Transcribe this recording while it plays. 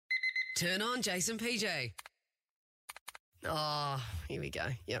Turn on Jason PJ. Oh, here we go.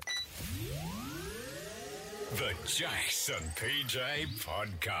 Yep. The Jason PJ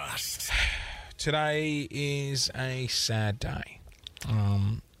Podcast. Today is a sad day.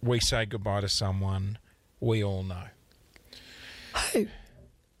 We say goodbye to someone we all know. Who?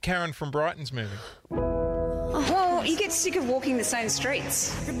 Karen from Brighton's moving. Oh, you get sick of walking the same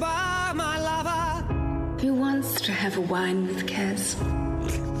streets. Goodbye, my lover. Who wants to have a wine with Kaz?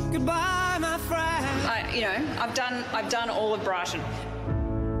 Goodbye, my friend. I've done all of Brighton.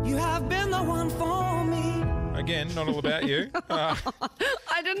 You have been the one for me. Again, not all about you.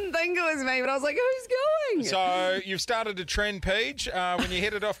 I didn't think it was me, but I was like, who's going? So you've started a trend, Peach. When you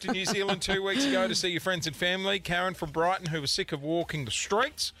headed off to New Zealand 2 weeks ago to see your friends and family, Karen from Brighton, who was sick of walking the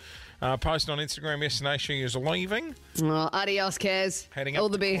streets, posted on Instagram yesterday she is leaving. Oh, adios, Kaz. Heading up all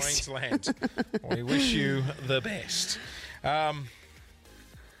the to best. Queensland. We wish you the best.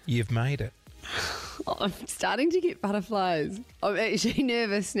 You've made it. Oh, I'm starting to get butterflies. I'm actually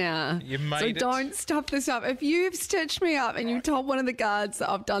nervous now. You made so it. don't stuff this up. If you've stitched me up and you told one of the guards that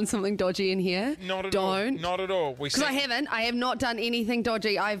I've done something dodgy in here, Not at don't. all. Not at all. Because I haven't. I have not done anything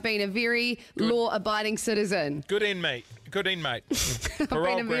dodgy. I've been a very law-abiding citizen. Good inmate. Good inmate. I've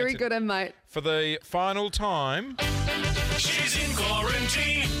been a very good inmate. For the final time, She's in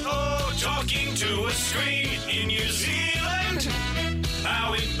quarantine, talking to a screen in New Zealand.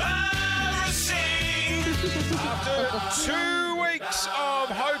 How embarrassing! after 2 weeks of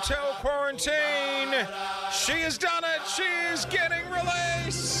hotel quarantine, she has done it. She is getting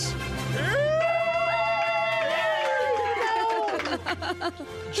released.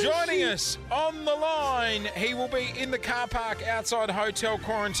 Joining us on the line, he will be in the car park outside hotel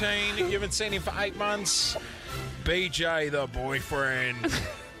quarantine. You haven't seen him for 8 months. BJ, the boyfriend.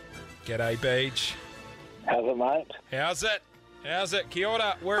 G'day, Beach. How's it, mate? How's it? How's it? Kia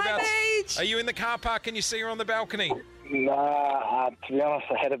ora. Whereabouts? Beach. Are you in the car park? Can you see her on the balcony? Nah, to be honest,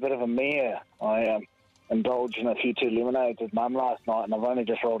 I had a bit of a mare. I indulged in a few too lemonades with Mum last night, and I've only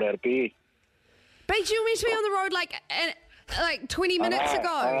just rolled out of bed. Beach, you were meant to be on the road like 20 minutes ago.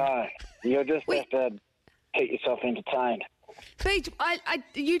 I know. You'll just Wait. have to keep yourself entertained. Beach,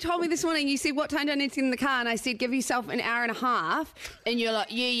 you told me this morning, you said, what time do I need to get in the car? And I said, give yourself an hour and a half. And you're like,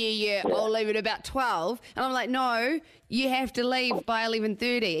 yeah, I'll leave at about 12. And I'm like, no, you have to leave by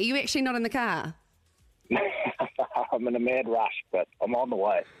 11:30. Are you actually not in the car? I'm in a mad rush, but I'm on the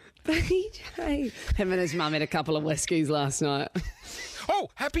way. BJ. Him and his mum had a couple of whiskies last night. Oh,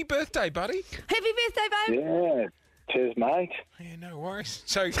 happy birthday, buddy. Happy birthday, babe. Yeah, cheers, mate. Yeah, no worries.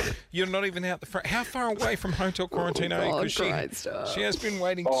 So you're not even out the front. How far away from hotel quarantine are you? Oh, 'Cause great stuff. she has been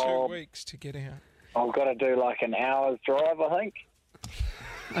waiting 2 weeks to get out. I've got to do like an hour's drive, I think.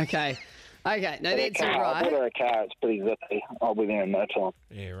 Okay, no, that's all I've got right. her a car, it's pretty zippy. I'll be there in no time.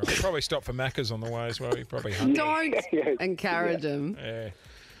 Yeah, right. Probably stop for Macca's on the way as well. You're probably hungry. Don't encourage him. Yeah.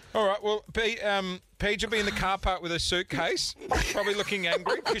 All right, well, Paige will be in the car park with her suitcase, probably looking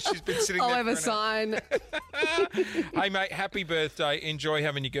angry because she's been sitting I'll there have a for an hour. sign. Hey, mate, happy birthday. Enjoy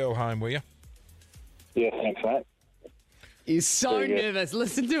having your girl home, will you? Yeah, thanks, mate. He's so Very good. nervous.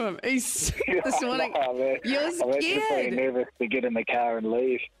 Listen to him. He's this morning. Oh, man. You're I'm actually pretty scared. nervous to get in the car and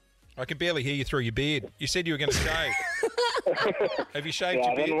leave. I can barely hear you through your beard. You said you were going to shave. Have you shaved Yeah,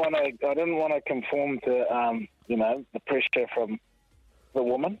 your I beard? didn't want to conform to the pressure from the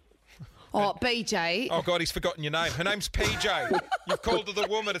woman. Oh, BJ. Oh, God, he's forgotten your name. Her name's PJ. You've called her the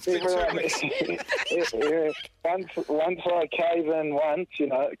woman. It's been 2 weeks. Yeah, once I cave in once,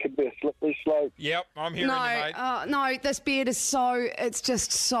 it could be a slippery slope. Yep, I'm hearing you, mate. No, this beard is it's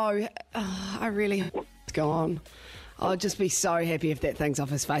just so, I really hope it's gone. I'll just be so happy if that thing's off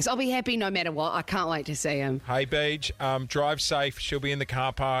his face. I'll be happy no matter what. I can't wait to see him. Hey, Beej, drive safe. She'll be in the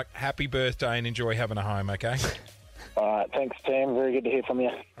car park. Happy birthday and enjoy having her home, okay? All right, thanks, Tim. Very good to hear from you.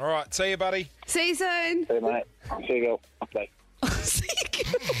 All right, see you, buddy. See you soon. See you, mate. See you, girl. Bye. See you.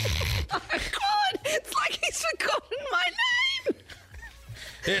 Oh, God. It's like he's forgotten my name.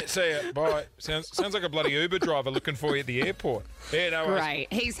 Yeah, see ya. Bye. Sounds like a bloody Uber driver looking for you at the airport. Yeah, no worries. Great.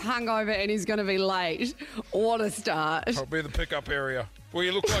 He's hungover and he's going to be late. What a start. I'll be in the pickup area. What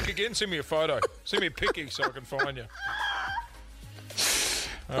you look like again? Send me a photo. Send me a picky so I can find you.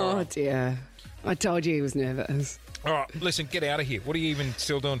 Oh, dear. I told you he was nervous. All right, listen, get out of here. What are you even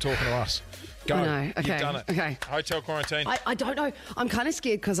still doing talking to us? Go. I know. Okay, You've done it. okay. Hotel quarantine. I don't know. I'm kind of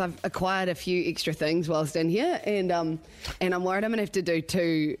scared because I've acquired a few extra things whilst in here, and I'm worried I'm gonna have to do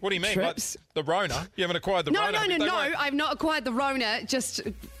 2 What do you mean? trips. Like the Rona? You haven't acquired the No, Rona? no. They won't- I've not acquired the Rona. Just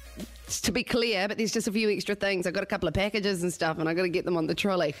to be clear, but there's just a few extra things. I've got a couple of packages and stuff, and I've got to get them on the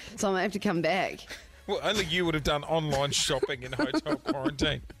trolley, so I might have to come back. Well, only you would have done online shopping in hotel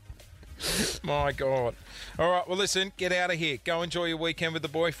quarantine. My God. All right, well, listen, get out of here. Go enjoy your weekend with the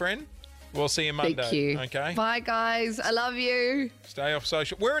boyfriend. We'll see you Monday. Thank you. Okay? Bye, guys. I love you. Stay off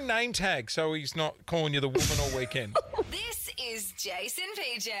social. Wear a name tag so he's not calling you the woman all weekend. This is Jason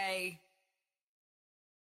PJ.